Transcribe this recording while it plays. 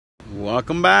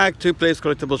Welcome back to Playdays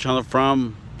Collectibles channel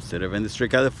from City of Industry,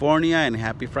 California, and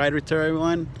happy Friday to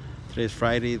everyone. Today's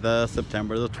Friday, the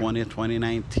September the 20th,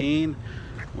 2019.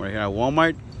 We're here at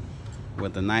Walmart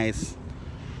with a nice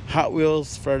Hot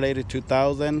Wheels Friday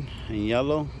 2000 in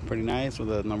yellow. Pretty nice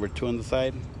with a number 2 on the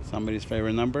side. Somebody's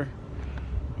favorite number.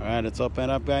 Alright, let's open it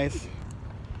up, guys.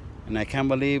 And I can't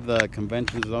believe the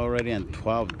convention is already in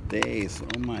 12 days.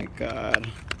 Oh my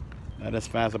god. That is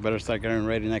fast. I better start getting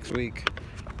ready next week.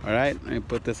 Alright, let me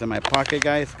put this in my pocket,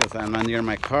 guys, because I'm not near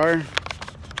my car.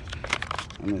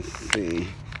 Let me see.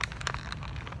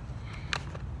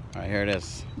 Alright, here it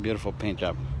is. Beautiful paint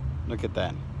job. Look at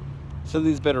that. So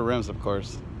these better rims, of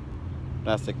course.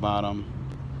 Plastic bottom.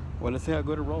 Well, let's see how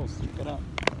good it rolls. Check it out.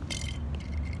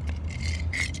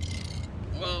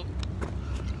 Well,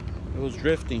 it was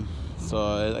drifting,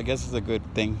 so I guess it's a good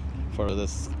thing for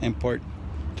this import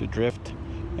to drift.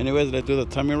 Anyways, let's do the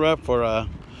tummy rub for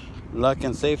luck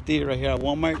and safety right here at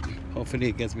Walmart. Hopefully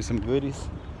it gets me some goodies.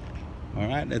 All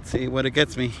right, let's see what it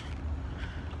gets me.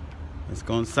 Let's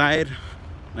go inside.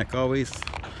 Like always,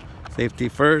 safety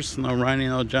first. No running,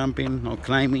 no jumping, no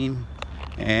climbing,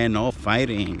 and no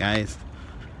fighting, guys.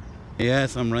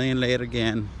 Yes, I'm running late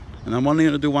again, and I'm only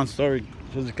gonna do one story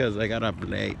just because I got up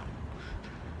late.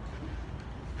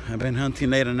 I've been hunting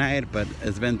late at night, but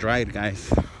it's been dried,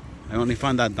 guys. I only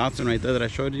found that Datsun right there that I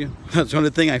showed you. That's the only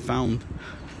thing I found.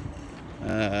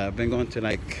 I've been going to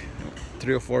like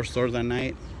 3 or 4 stores at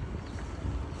night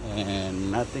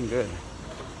and nothing good.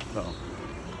 So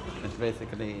it's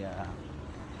basically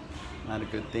not a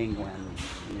good thing when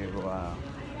you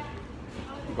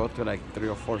go to like 3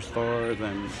 or 4 stores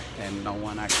and no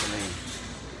one actually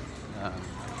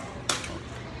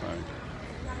sorry.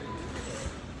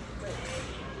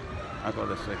 I'll go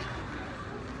this way.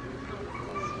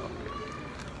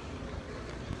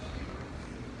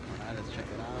 Alright, let's check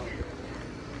it out.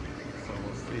 So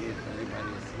we'll see if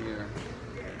anybody's here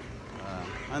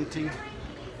hunting.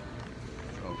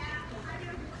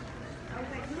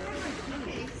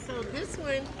 Okay, so this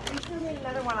one, there's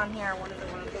another one on here. One of the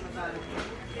ones on the bottom.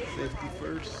 Safety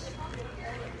first.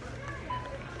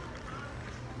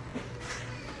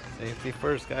 Safety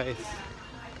first, guys.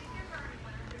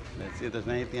 Let's see if there's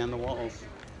anything on the walls.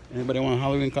 Anybody want a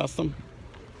Halloween costume?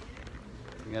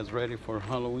 You guys ready for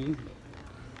Halloween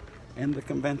and the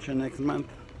convention next month?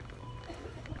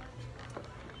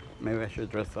 Maybe I should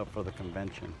dress up for the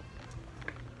convention.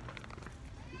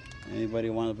 Anybody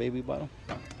want a baby bottle?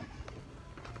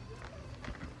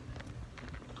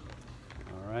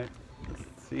 Alright,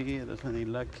 let's see if there's any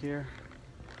luck here.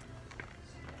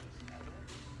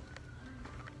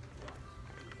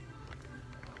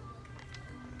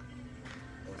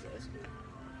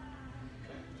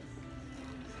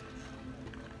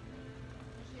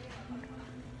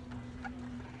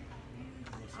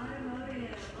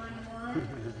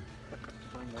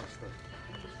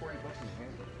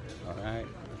 Alright,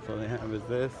 that's all they have is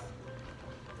this.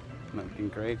 Nothing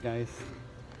great, guys.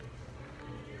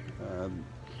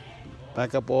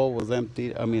 Backup wall was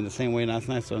empty. I mean, the same way last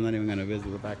night, so I'm not even going to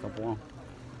visit the backup wall.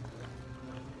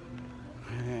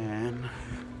 And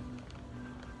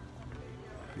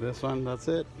this one, that's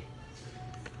it.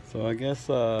 So I guess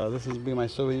this will be my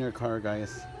souvenir card,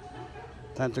 guys.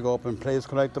 Time to go open Playdays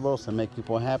Collectibles and make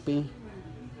people happy.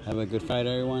 Have a good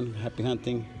Friday, everyone. Happy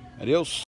hunting. Adios.